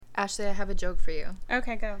Ashley, I have a joke for you.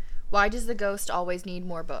 Okay, go. Why does the ghost always need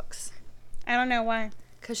more books? I don't know why.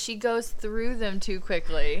 Because she goes through them too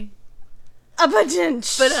quickly. A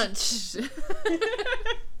bunch. Ba-dunch.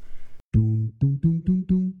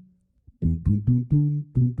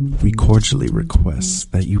 We cordially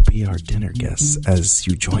request that you be our dinner guests as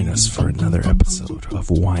you join us for another episode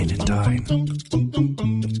of Wine and Dine.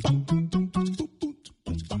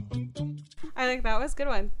 I think that was a good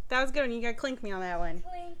one. That was a good one. You gotta clink me on that one.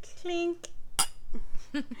 Clink. Clink.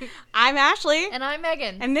 I'm Ashley. And I'm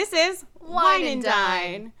Megan. And this is Wine and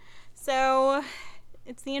Dine. So,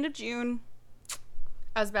 it's the end of June.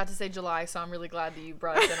 I was about to say July, so I'm really glad that you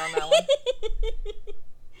brought us in on that one.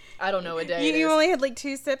 I don't know what day it is. You only had like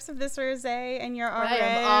 2 sips of this rosé and you're already... I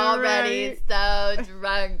am already so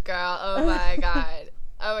drunk, girl. Oh my god.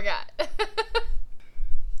 Oh my god.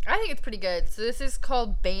 I think it's pretty good. So this is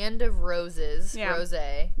called Band of Roses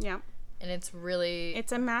Rosé. Yeah. And it's really...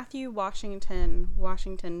 It's a Matthew Washington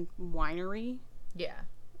winery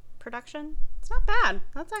production. It's not bad.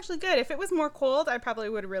 That's actually good. If it was more cold, I probably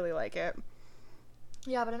would really like it.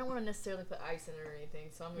 Yeah, but I don't want to necessarily put ice in it or anything,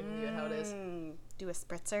 so I'm going to leave it how it is. Do a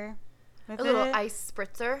spritzer with a little ice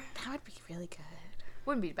spritzer. That would be really good.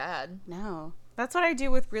 Wouldn't be bad. No. That's what I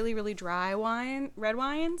do with really, really dry red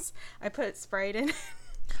wines. I put Sprite in.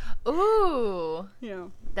 Ooh. Yeah.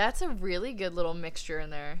 That's a really good little mixture in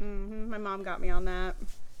there. Mm-hmm. My mom got me on that.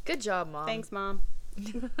 Good job, Mom. Thanks, Mom.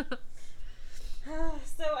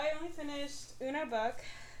 So I only finished Una book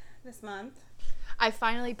this month. I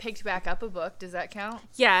finally picked back up a book. Does that count?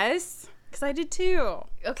 Yes. Because I did too.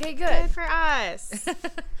 Okay, good. Good for us.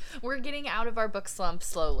 We're getting out of our book slump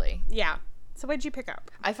slowly. Yeah. So what did you pick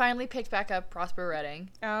up? I finally picked back up Prosper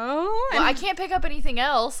Redding. Oh. Well, I can't pick up anything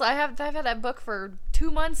else. I've had that book for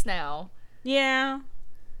 2 months now. Yeah.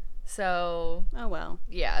 So. Oh well.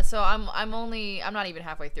 Yeah. So I'm not even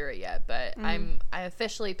halfway through it yet, but I'm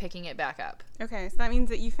officially picking it back up. Okay. So that means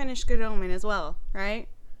that you finished Good Omen as well, right?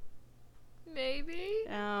 Maybe.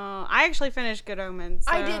 Oh, I actually finished Good Omens.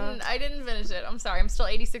 So. I didn't finish it. I'm sorry. I'm still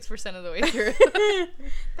 86% of the way through.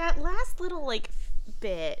 That last little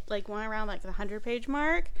bit, one around the 100-page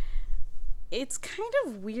mark, it's kind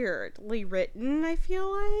of weirdly written, I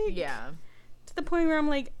feel like. Yeah. To the point where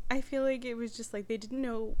I'm I feel like it was just they didn't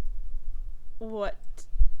know what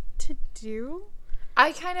to do.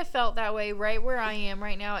 I kind of felt that way right where I am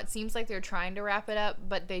right now. It seems like they're trying to wrap it up,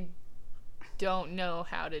 but they don't know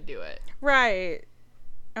how to do it. Right.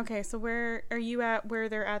 Okay, so where are you at? Where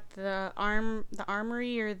they're at the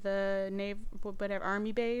armory or the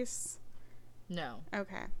army base? No.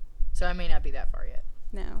 Okay. So I may not be that far yet.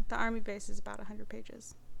 No, the army base is about 100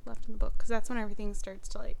 pages left in the book because that's when everything starts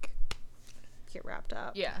to get wrapped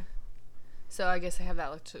up. Yeah. So I guess I have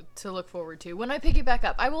that to look forward to when I pick it back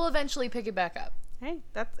up. I will eventually pick it back up. Hey,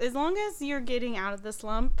 that's as long as you're getting out of the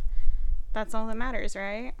slump, that's all that matters,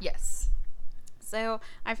 right? Yes. So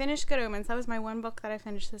I finished Good Omens. That was my one book that I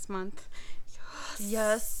finished this month.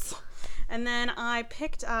 Yes. And then I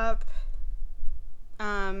picked up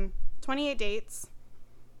 28 Dates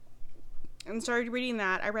and started reading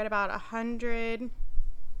that. I read about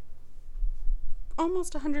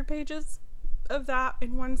almost 100 pages of that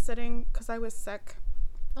in one sitting because I was sick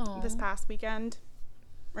this past weekend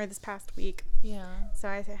or this past week. Yeah. So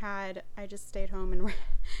I just stayed home and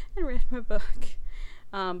read my book.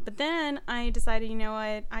 But then I decided, you know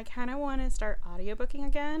what, I kind of want to start audiobooking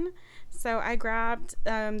again. So I grabbed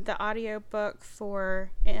the audiobook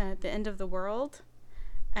for The End of the World,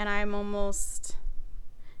 and I'm almost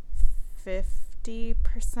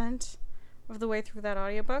 50% of the way through that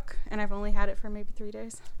audiobook, and I've only had it for maybe 3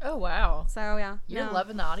 days. Oh, wow. So, yeah. You're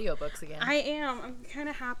loving the audiobooks again. I am. I'm kind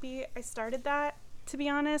of happy I started that, to be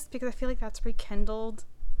honest, because I feel like that's rekindled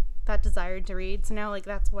that desire to read. So now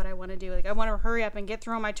that's what I want to do. I want to hurry up and get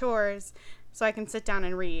through all my chores so I can sit down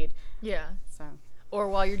and read. Yeah. So. Or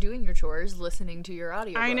while you're doing your chores, listening to your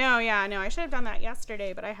audiobook. I know, yeah, I should have done that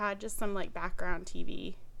yesterday, but I had just some background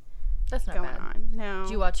TV That's not going bad. on. No.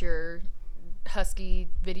 Did you watch your Husky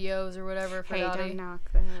videos or whatever for Dottie? Don't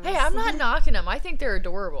knock those. Hey, I'm not knocking them. I think they're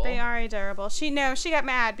adorable. They are adorable. She got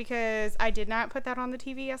mad because I did not put that on the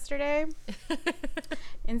TV yesterday.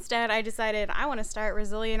 Instead, I decided I want to start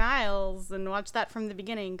Resilient Isles and watch that from the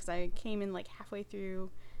beginning because I came in halfway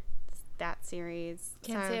through that series.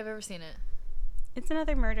 Can't say I've ever seen it. It's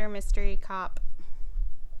another murder mystery cop.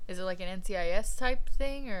 Is it like an NCIS type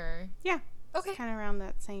thing or? Yeah. Okay. Kind of around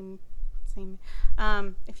that same.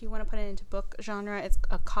 If you want to put it into book genre, it's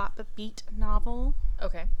a cop beat novel.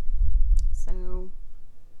 Okay. So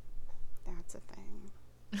that's a thing.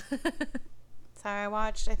 So I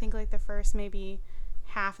watched, I think the first maybe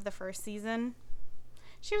half of the first season.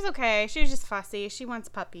 She was okay. She was just fussy. She wants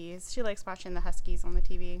puppies. She likes watching the Huskies on the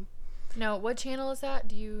TV. No, what channel is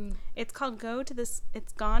that? It's called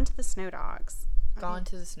It's Gone to the Snow Dogs. Gone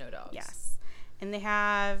to the Snow Dogs. Yes. And they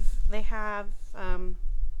have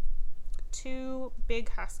 2 big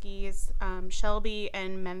Huskies, Shelby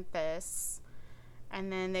and Memphis.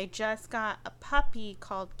 And then they just got a puppy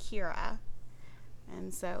called Kira.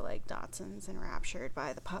 And so, like, Dotson's enraptured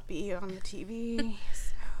by the puppy on the TV.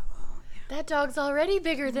 So, yeah. That dog's already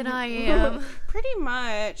bigger than I am. Pretty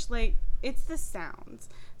much. Like, it's the sounds.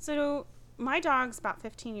 So, my dog's about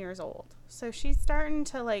 15 years old. So, she's starting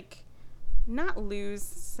to, like, not lose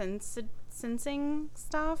sensing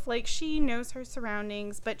stuff. Like, she knows her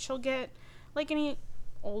surroundings, but she'll get, like any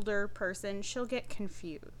older person, she'll get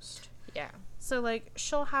confused. Yeah. So, like,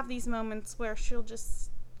 she'll have these moments where she'll just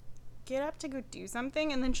get up to go do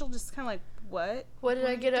something, and then she'll just kind of like, what did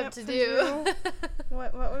I get up to do?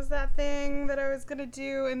 what was that thing that I was gonna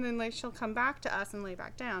do? And then, like, she'll come back to us and lay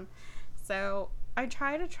back down. So I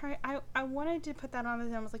wanted to put that on,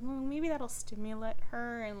 and I was like, well, maybe that'll stimulate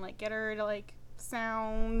her and, like, get her to, like,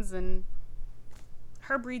 sounds. And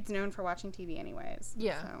her breed's known for watching TV anyways.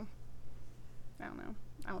 Yeah. So I don't know.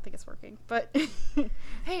 I don't think it's working, but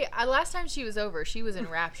hey, last time she was over, she was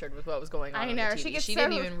enraptured with what was going on. I know. On the TV. She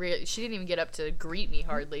didn't even get up to greet me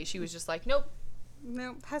hardly. She was just like, nope.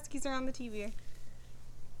 Huskies are on the TV.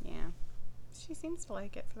 Yeah, she seems to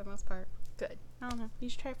like it for the most part. Good. I don't know. You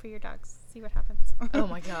should try it for your dogs. See what happens. Oh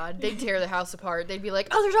my God, they'd tear the house apart. They'd be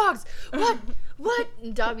like, other dogs, what?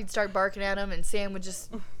 And Dobby'd start barking at them, and Sam would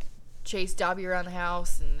just chase Dobby around the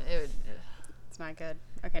house, and it would. It's not good.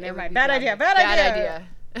 Okay, never mind. Bad idea. Bad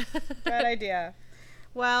idea.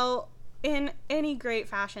 Well, in any great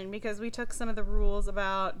fashion, because we took some of the rules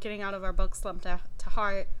about getting out of our book slump to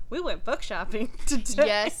heart, we went book shopping today.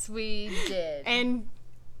 Yes, we did. And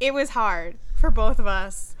it was hard for both of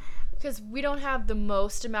us. Because we don't have the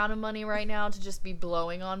most amount of money right now to just be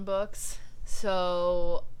blowing on books.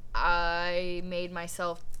 So I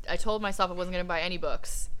told myself I wasn't going to buy any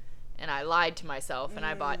books. And I lied to myself, and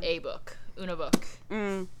I bought a book. Una book.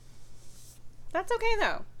 That's okay,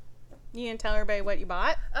 though. You didn't tell everybody what you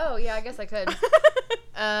bought? Oh, yeah, I guess I could.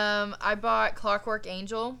 I bought Clockwork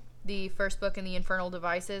Angel, the first book in the Infernal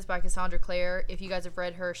Devices by Cassandra Clare. If you guys have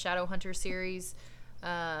read her Shadowhunter series,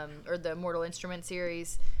 or the Mortal Instrument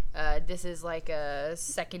series, this is like a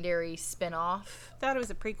secondary spin-off. I thought it was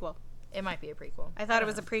a prequel. It might be a prequel. I thought it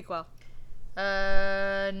was a prequel.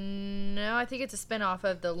 No, I think it's a spin-off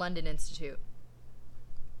of the London Institute.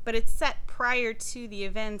 But it's set prior to the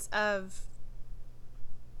events of...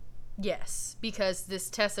 Yes, because this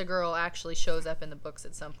Tessa girl actually shows up in the books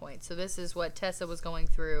at some point. So this is what Tessa was going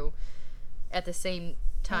through at the same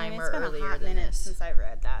time or earlier than this. It's been a hot minute since I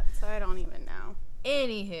read that, so I don't even know.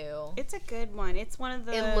 Anywho. It's a good one. It's one of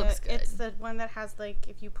the... It looks good. It's the one that has, like,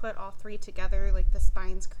 if you put all 3 together, like, the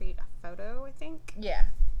spines create a photo, I think. Yeah.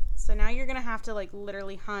 So now you're going to have to, like,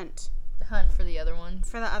 literally hunt for the other ones.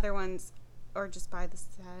 For the other ones. Or just buy the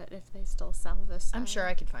set if they still sell this set. I'm sure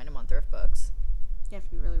I could find them on thrift books. You have to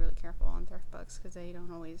be really, really careful on thrift books because they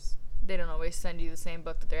don't always send you the same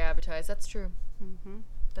book that they're advertised. That's true. Mm-hmm.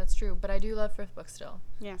 That's true. But I do love thrift books still.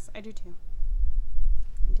 Yes, I do too.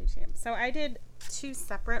 So I did 2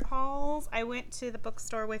 separate hauls. I went to the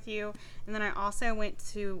bookstore with you, and then I also went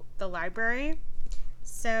to the library.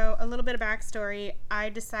 So a little bit of backstory. I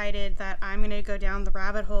decided that I'm going to go down the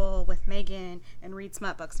rabbit hole with Megan and read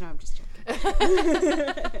smut books. No, I'm just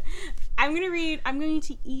joking. I'm going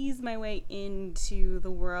to ease my way into the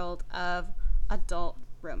world of adult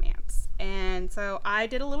romance. And so I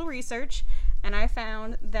did a little research, and I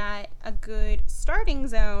found that a good starting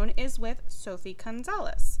zone is with Sophie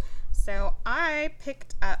Gonzalez. So I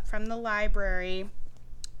picked up from the library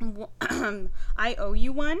I Owe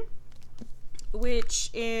You One, which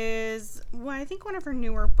is, well, I think one of her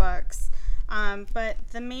newer books. But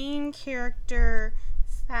the main character,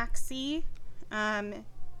 Faxi,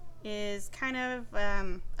 is kind of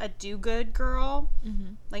a do-good girl.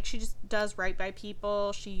 Mm-hmm. Like, she just does right by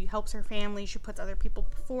people. She helps her family. She puts other people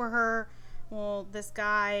before her. Well, this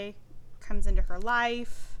guy comes into her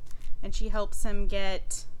life, and she helps him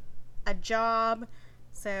get a job.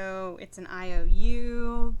 So it's an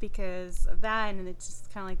IOU because of that, and it's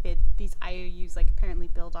just kind of like these IOUs like apparently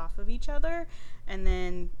build off of each other. And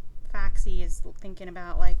then Faxi is thinking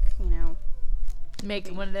about, like, you know,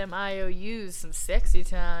 making one of them IOUs some sexy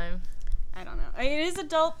time. I don't know. It is an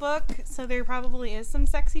adult book, so there probably is some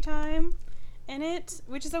sexy time in it,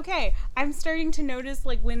 which is okay. I'm starting to notice,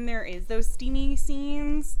 like, when there is those steamy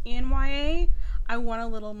scenes in YA, I want a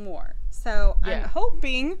little more. So yeah. I'm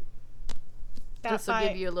hoping This will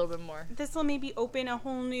give you a little bit more. This will maybe open a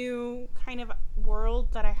whole new kind of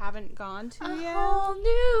world that I haven't gone to yet. A whole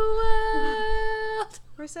new world.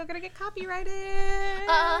 We're still gonna get copyrighted.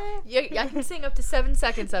 Yeah, I can sing up to 7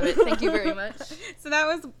 seconds of it. Thank you very much. So that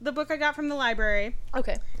was the book I got from the library.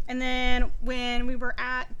 Okay. And then when we were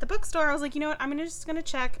at the bookstore, I was like, you know what? I'm just gonna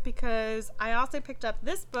check because I also picked up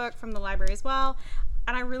this book from the library as well,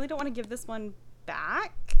 and I really don't want to give this one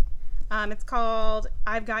back. It's called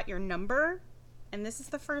I've Got Your Number. And this is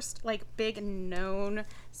the first, like, big known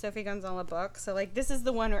Sophie Gonzalez book. So, like, this is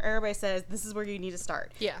the one where everybody says, this is where you need to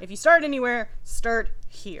start. Yeah. If you start anywhere, start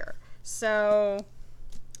here. So,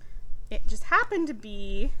 it just happened to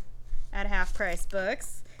be at Half Price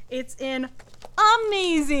Books. It's in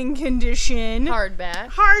amazing condition.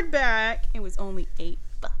 Hardback. It was only $8.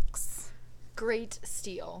 Great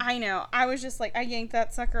steal. I know. I was just like, I yanked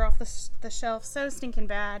that sucker off the shelf so stinking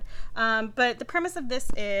bad. But the premise of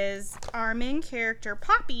this is our main character,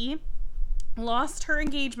 Poppy, lost her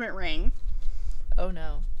engagement ring. Oh,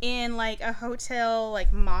 no. In, like, a hotel,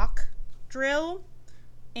 like, mock drill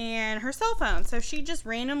and her cell phone. So she just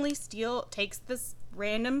randomly takes this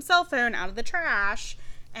random cell phone out of the trash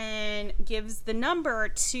and gives the number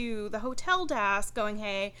to the hotel desk going,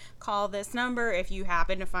 hey, call this number if you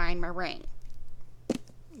happen to find my ring.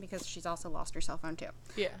 Because she's also lost her cell phone too.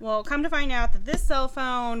 Yeah. Well, come to find out that this cell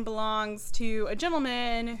phone belongs to a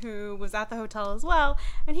gentleman who was at the hotel as well,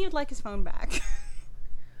 and he would like his phone back.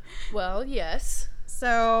 Well, yes.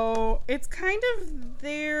 So it's kind of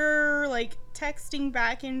their, like, texting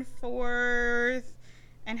back and forth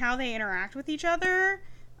and how they interact with each other,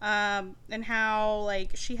 and how,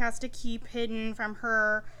 like, she has to keep hidden from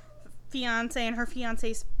her fiance and her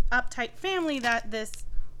fiance's uptight family that this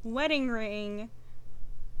wedding ring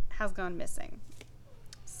has gone missing.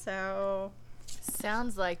 So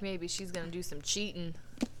sounds like maybe she's gonna do some cheating.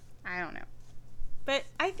 I don't know, but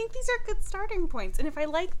I think these are good starting points, and if I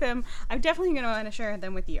like them, I'm definitely gonna want to share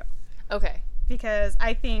them with you. Okay. Because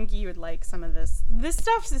I think you would like some of this. This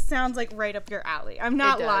stuff just sounds like right up your alley. I'm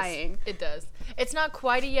not lying. It does. It's not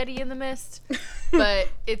quite a Yeti in the Mist, but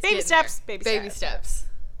it's baby steps. Baby steps.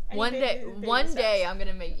 One day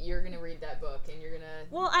steps. you're gonna read that book, and you're gonna.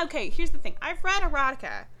 Well, okay. Here's the thing. I've read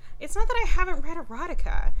erotica. It's not that I haven't read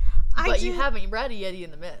erotica. But you haven't read a Yeti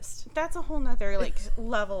in the Mist. That's a whole nother, like,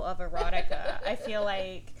 level of erotica, I feel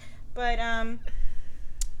like. But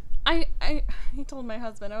I told my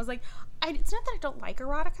husband, I was like, it's not that I don't like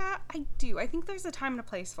erotica. I do. I think there's a time and a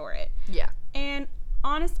place for it. Yeah. And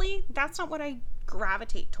honestly, that's not what I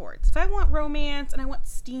gravitate towards. If I want romance and I want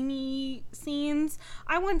steamy scenes,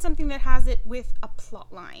 I want something that has it with a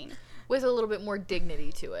plot line. With a little bit more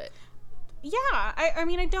dignity to it. Yeah. I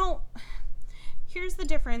mean, I don't... Here's the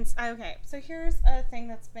difference. Okay, so here's a thing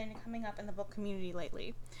that's been coming up in the book community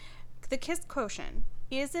lately. The kiss quotient.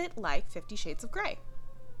 Is it like 50 Shades of Grey?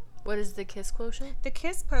 What is the kiss quotient? The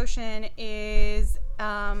kiss quotient is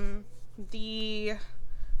the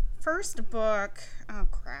first book. Oh,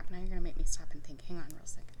 crap. Now you're going to make me stop and think. Hang on real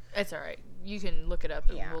second. It's all right. You can look it up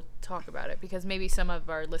and we'll talk about it because maybe some of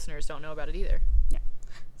our listeners don't know about it either. Yeah.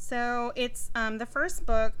 So it's the first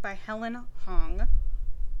book by Helen Hoang.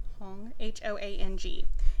 Hoang. It's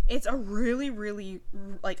a really, really,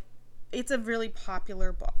 like, it's a really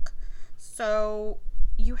popular book. So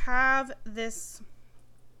you have this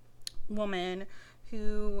woman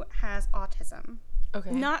who has autism.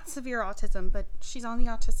 Okay. Not severe autism, but she's on the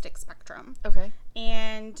autistic spectrum. Okay.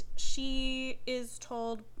 And she is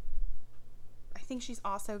told, I think she's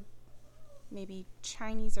also maybe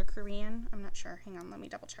Chinese or Korean. I'm not sure. Hang on, let me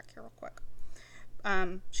double check here real quick.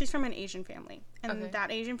 She's from an Asian family, and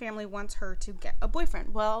that Asian family wants her to get a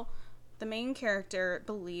boyfriend. Well, the main character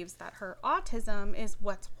believes that her autism is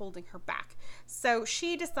what's holding her back. So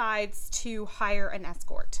she decides to hire an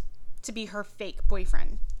escort to be her fake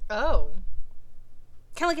boyfriend. Oh.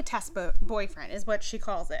 Kind of like a test boyfriend is what she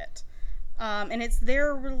calls it. And it's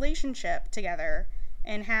their relationship together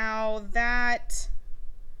and how that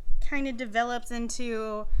kind of develops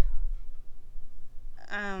into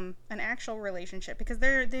an actual relationship, because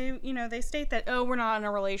they state that, oh, we're not in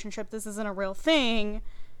a relationship, this isn't a real thing,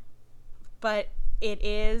 but it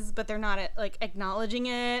is, but they're not like acknowledging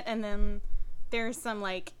it. And then there's some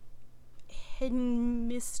like hidden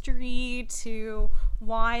mystery to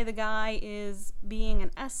why the guy is being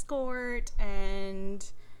an escort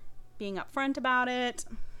and being upfront about it.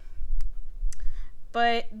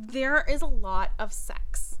 But there is a lot of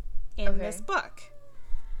sex in this book.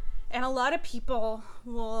 And a lot of people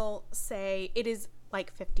will say it is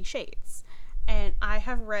like 50 Shades. And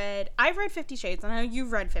I've read 50 Shades. I know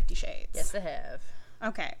you've read 50 Shades. Yes, I have.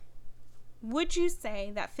 Okay. would you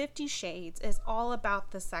say that 50 Shades is all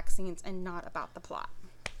about the sex scenes and not about the plot?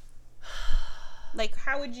 Like,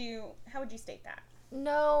 how would you state that?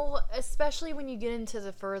 No, especially when you get into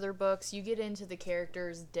the further books, you get into the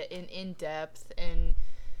characters in depth, and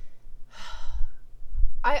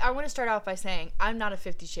I want to start off by saying I'm not a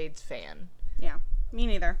 50 Shades fan. Yeah, me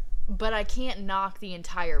neither. But I can't knock the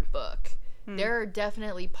entire book. There are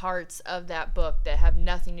definitely parts of that book that have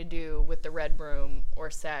nothing to do with the Red Room or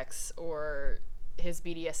sex or his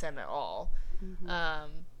BDSM at all.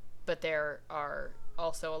 But there are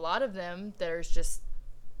also a lot of them that are just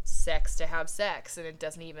sex to have sex, and it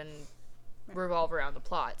doesn't even revolve around the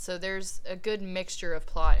plot. So there's a good mixture of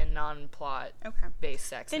plot and non-plot based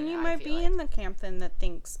sex. Then you might be in the camp then that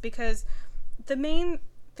thinks, because the main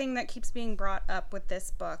thing that keeps being brought up with this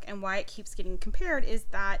book and why it keeps getting compared is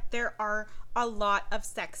that there are a lot of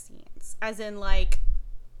sex scenes, as in, like,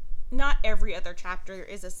 not every other chapter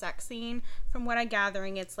is a sex scene. From what I'm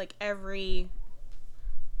gathering, it's like every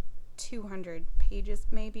 200 pages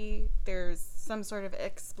maybe there's some sort of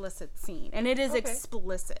explicit scene, and it is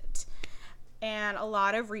explicit, and a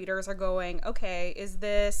lot of readers are going, okay, is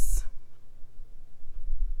this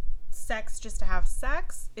sex just to have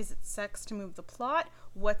sex? Is it sex to move the plot?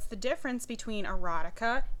 What's the difference between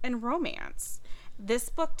erotica and romance? This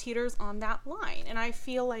book teeters on that line, and I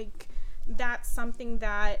feel like that's something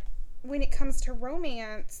that when it comes to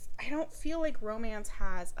romance, I don't feel like romance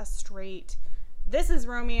has a straight, this is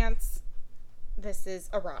romance, this is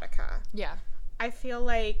erotica. Yeah. I feel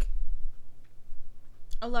like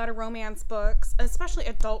a lot of romance books, especially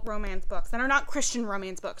adult romance books, that are not Christian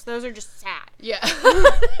romance books, those are just sad. Yeah.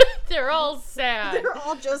 They're all sad. They're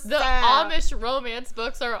all just the sad. Amish romance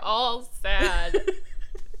books are all sad.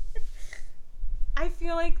 I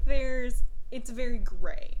feel like it's very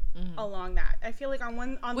gray along that. I feel like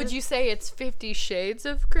Would you say it's 50 Shades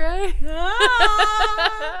of Grey?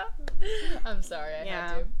 I'm sorry, I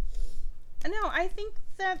had to. No, I think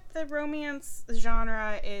that the romance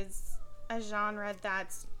genre is a genre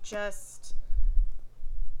that's just,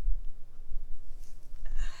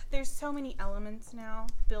 there's so many elements now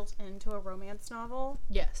built into a romance novel.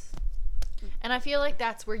 Yes. And I feel like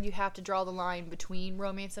that's where you have to draw the line between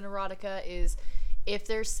romance and erotica, is if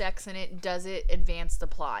there's sex in it, does it advance the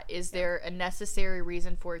plot? Is there a necessary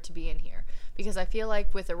reason for it to be in here? Because I feel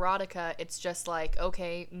like with erotica, it's just like,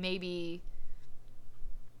 okay, maybe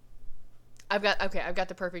I've got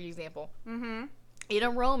the perfect example. In a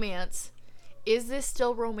romance, is this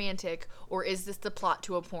still romantic, or is this the plot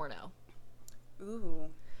to a porno? Ooh.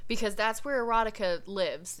 Because that's where erotica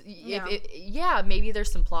lives. Yeah. Maybe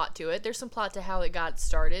there's some plot to it. There's some plot to how it got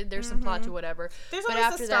started. There's some plot to whatever. There's but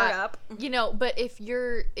always after a startup. that, but if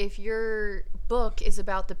your book is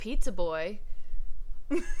about the pizza boy,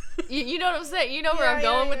 you know what I'm saying? You know where I'm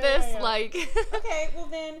going with this? Yeah. Like, okay, well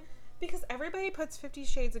then, because everybody puts 50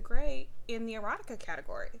 Shades of Grey in the erotica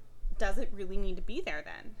category, does it really need to be there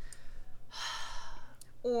then?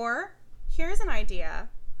 Or, here's an idea,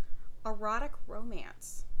 erotic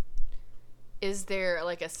romance. is there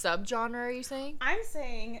like a subgenre, are you saying? I'm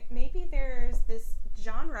saying maybe there's this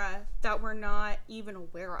genre that we're not even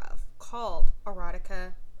aware of called erotic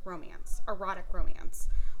romance,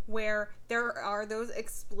 where there are those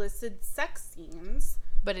explicit sex scenes.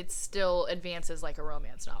 But it still advances like a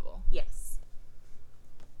romance novel. Yes.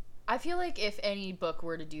 I feel like if any book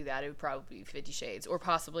were to do that, it would probably be 50 Shades, or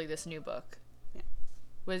possibly this new book. Yeah.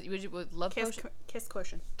 Would Love Potion? Kiss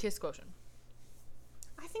Quotient. Kiss Quotient.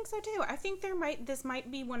 I think so too. I think this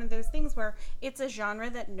might be one of those things where it's a genre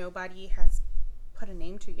that nobody has put a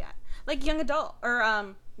name to yet. Like young adult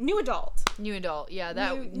or new adult. New adult. Yeah,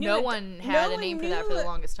 no one had a name for that for the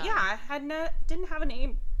longest time. Yeah, didn't have a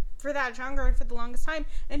name for that genre for the longest time,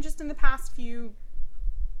 and just in the past few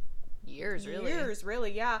years,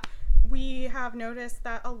 really, yeah, we have noticed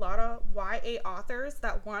that a lot of YA authors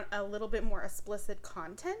that want a little bit more explicit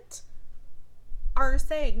content are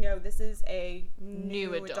saying, no, this is a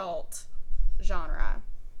new adult genre.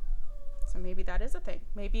 So maybe that is a thing.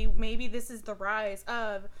 Maybe this is the rise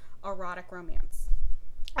of erotic romance.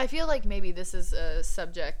 I feel like maybe this is a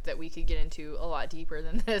subject that we could get into a lot deeper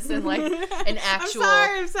than this, and like an actual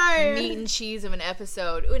I'm sorry. meat and cheese of an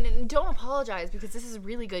episode. And don't apologize, because this is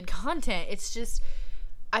really good content. It's just,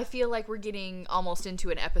 I feel like we're getting almost into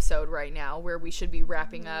an episode right now where we should be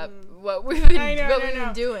wrapping up what we've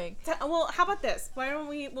been doing. Well, how about this? Why don't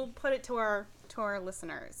we'll put it to our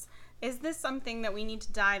listeners. Is this something that we need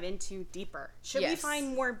to dive into deeper? Should we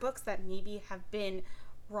find more books that maybe have been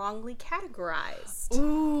wrongly categorized.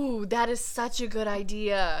 Ooh, that is such a good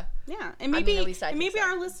idea. Yeah, and maybe at least I think maybe so.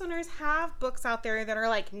 our listeners have books out there that are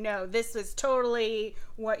like, no, this is totally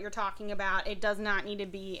what you're talking about. It does not need to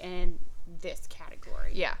be in this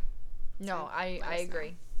category. Yeah. No, I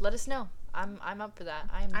agree. Let us know. I'm up for that.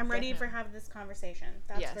 I'm ready for have this conversation.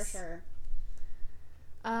 That's for Yes. sure.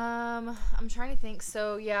 I'm trying to think.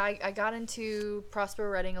 So yeah, I got into Prospero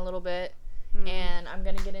Redding a little bit, Mm-hmm. and I'm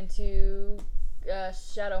gonna get into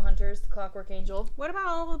Shadowhunters, The Clockwork Angel. What about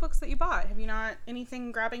all the books that you bought? Have you not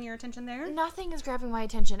anything grabbing your attention there? Nothing is grabbing my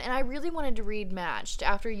attention, and I really wanted to read Matched.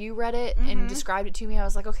 After you read it Mm-hmm. and described it to me, I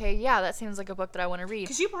was like, okay, yeah, that seems like a book that I want to read.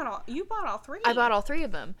 Because you bought all three. I bought all 3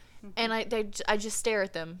 of them, and I just stare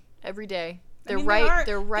at them every day. They're I mean,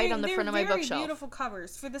 right on the front of my bookshelf. They're beautiful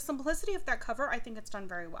covers. For the simplicity of that cover, I think it's done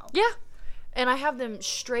very well. Yeah. And I have them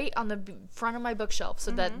straight on the front of my bookshelf,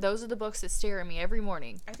 so that those are the books that stare at me every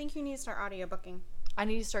morning. I think you need to start audiobooking. I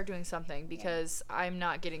need to start doing something because I'm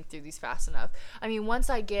not getting through these fast enough. I mean, once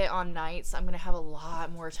I get on nights, I'm going to have a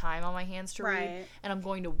lot more time on my hands to read. Right. And I'm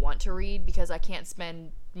going to want to read because I can't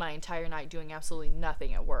spend my entire night doing absolutely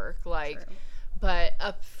nothing at work. Like, True. but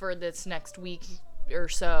up for this next week or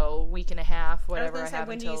so, week and a half, whatever I, was gonna have say,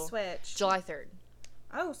 when until do you switch? July 3rd.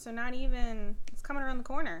 Oh, so not even. It's coming around the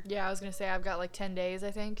corner. Yeah, I was going to say I've got like 10 days,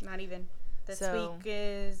 I think. Not even. This So- week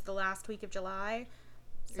is the last week of July.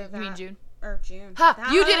 So You mean June? Or June. Ha!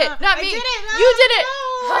 You did it, not I me. did it. You did it.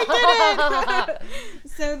 I did it.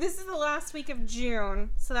 So this is the last week of June.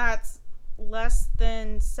 So that's less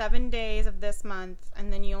than 7 days of this month,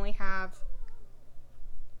 and then you only have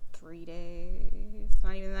 3 days.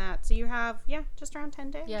 Not even that. So you have just around 10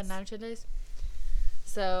 days. Yeah, 9 or 10 days.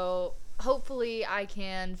 So hopefully I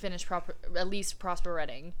can finish at least Prospero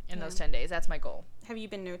Redding in those 10 days. That's my goal. Have you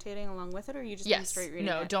been notating along with it, or are you just been Yes. straight reading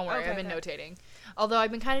No, it? don't worry. Okay, I've been okay. notating. Although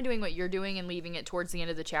I've been kind of doing what you're doing and leaving it towards the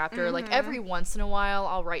end of the chapter. Like every once in a while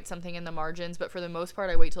I'll write something in the margins, but for the most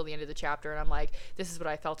part I wait till the end of the chapter and I'm like, this is what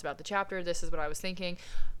I felt about the chapter. This is what I was thinking.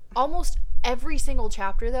 Almost every single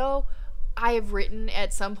chapter though, I have written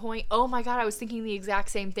at some point, oh my god, I was thinking the exact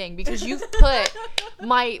same thing because you've put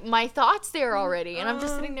my thoughts there already, and I'm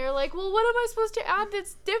just sitting there like, well, what am I supposed to add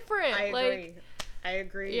that's different? I like, agree. I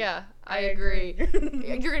agree. yeah, I agree.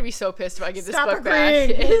 You're gonna be so pissed if I get this Stop book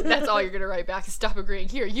agreeing. back. That's all you're gonna write back is stop agreeing.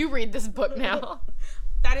 Here, you read this book now.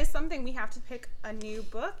 That is something we have to pick a new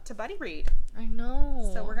book to buddy read. I know.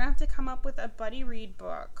 So we're gonna have to come up with a buddy read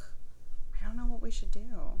book. I don't know what we should do.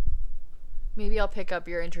 Maybe I'll pick up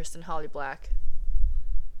your interest in Holly Black.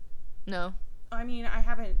 No. I mean, I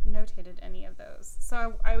haven't notated any of those.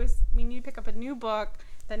 So we need to pick up a new book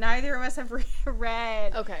that neither of us have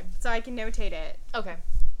read. Okay. So I can notate it. Okay.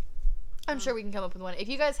 I'm sure we can come up with one. If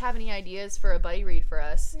you guys have any ideas for a buddy read for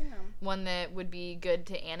us, Yeah. one that would be good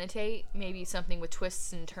to annotate, maybe something with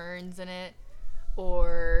twists and turns in it,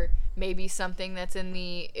 or maybe something that's in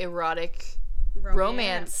the erotic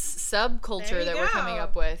romance subculture There you that we're coming go.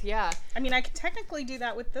 up with. Yeah. I mean, I could technically do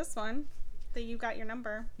that with this one. That you got your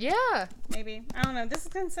number. Yeah. Maybe. I don't know. This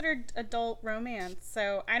is considered adult romance.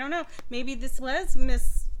 So I don't know. Maybe this was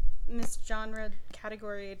Miss Genre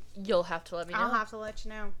category. You'll have to let me know. I'll have to let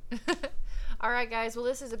you know. All right, guys. Well,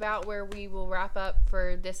 this is about where we will wrap up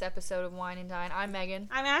for this episode of Wine and Dine. I'm Megan.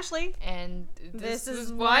 I'm Ashley. And This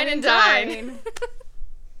is Wine and Dine.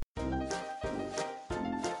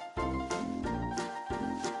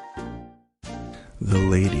 The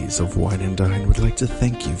ladies of Wine and Dine would like to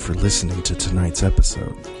thank you for listening to tonight's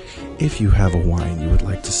episode. If you have a wine you would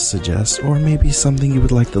like to suggest, or maybe something you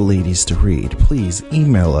would like the ladies to read, please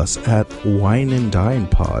email us at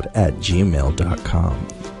wineanddinepod@gmail.com.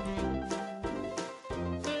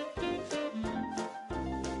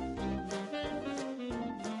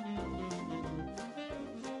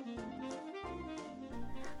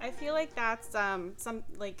 I feel like that's some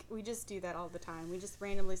like we just do that all the time. We just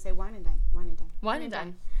randomly say wine and dine, wine and dine, Wine and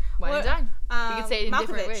Dine. Wine and Dine. We can say it in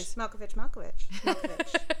different ways. Malkovich.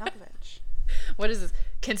 What is this?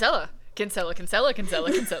 Kinsella.